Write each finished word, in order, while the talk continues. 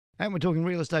And we're talking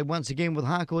real estate once again with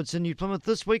Harcourts in New Plymouth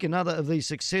this week. Another of these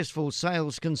successful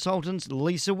sales consultants,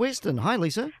 Lisa Weston. Hi,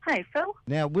 Lisa. Hey, Phil.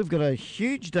 Now, we've got a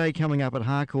huge day coming up at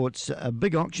Harcourts, a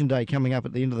big auction day coming up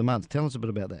at the end of the month. Tell us a bit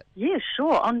about that. Yeah,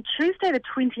 sure. On Tuesday, the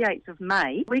 28th of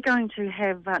May, we're going to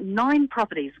have 9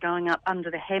 properties going up under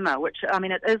the hammer, which, I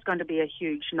mean, it is going to be a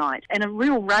huge night. And a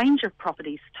real range of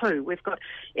properties, too. We've got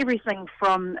everything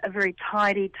from a very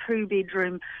tidy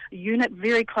 2-bedroom unit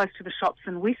very close to the shops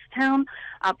in Westtown,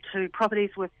 up to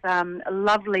properties with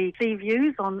lovely sea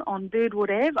views on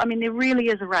Birdwood Ave. I mean, there really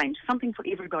is a range, something for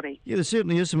everybody. Yeah, there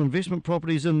certainly is some investment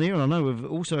properties in there, and I know we've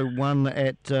also one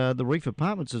at the Reef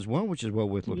Apartments as well, which is well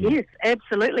worth looking at. Yes,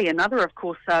 absolutely. Another, of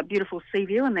course, beautiful sea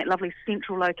view in that lovely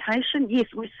central location. Yes,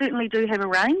 we certainly do have a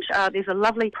range. There's a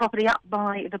lovely property up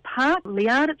by the park,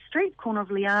 Liardet Street, corner of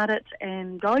Liardet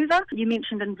and Dover. You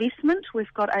mentioned investment.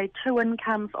 We've got a 2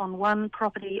 incomes on one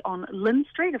property on Lynn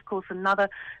Street, of course, another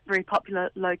very popular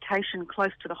location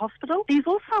close to the hospital. There's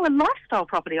also a lifestyle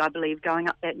property, I believe, going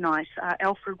up that night,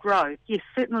 Alfred Grove. Yes,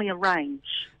 certainly a range.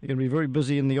 You're going to be very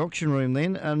busy in the auction room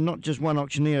then, not just one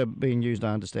auctioneer being used,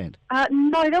 I understand.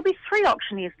 No, there'll be 3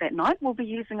 auctioneers that night. We'll be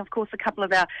using, of course, a couple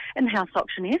of our in-house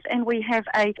auctioneers, and we have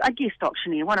a guest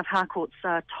auctioneer, one of Harcourt's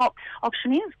top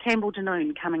auctioneers, Campbell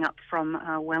Danoon, coming up from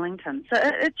Wellington. So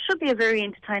it should be a very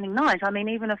entertaining night. I mean,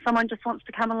 even if someone just wants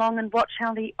to come along and watch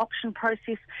how the auction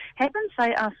process happens,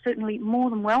 they are certainly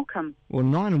more than welcome. Well,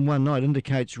 9 in one night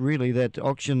indicates really that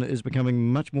auction is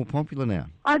becoming much more popular now.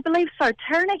 I believe so.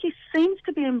 Taranaki seems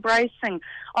to be embracing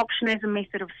auction as a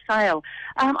method of sale.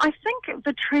 I think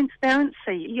the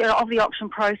transparency of the auction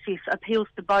process appeals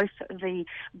to both the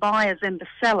buyers and the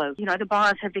sellers. You know, the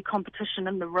buyers have their competition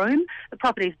in the room, the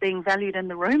property is being valued in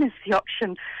the room as the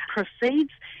auction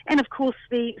proceeds, and of course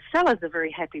the sellers are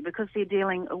very happy because they're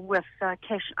dealing with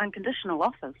cash unconditional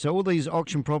offers. So all these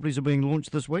auction properties are being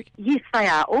launched this week? Yes, they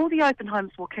are. All the open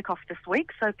homes will kick off this week,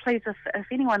 so please, if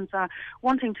anyone's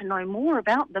wanting to know more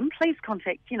about them, please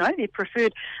contact, their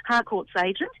preferred Harcourts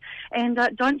agent, and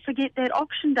don't forget that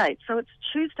auction date. So it's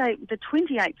Tuesday the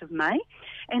 28th of May,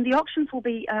 and the auctions will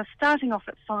be starting off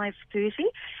at 5:30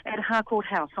 at Harcourt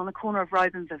House on the corner of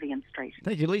Robe and Vivian Street.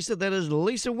 Thank you, Lisa. That is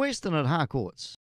Lisa Weston at Harcourts.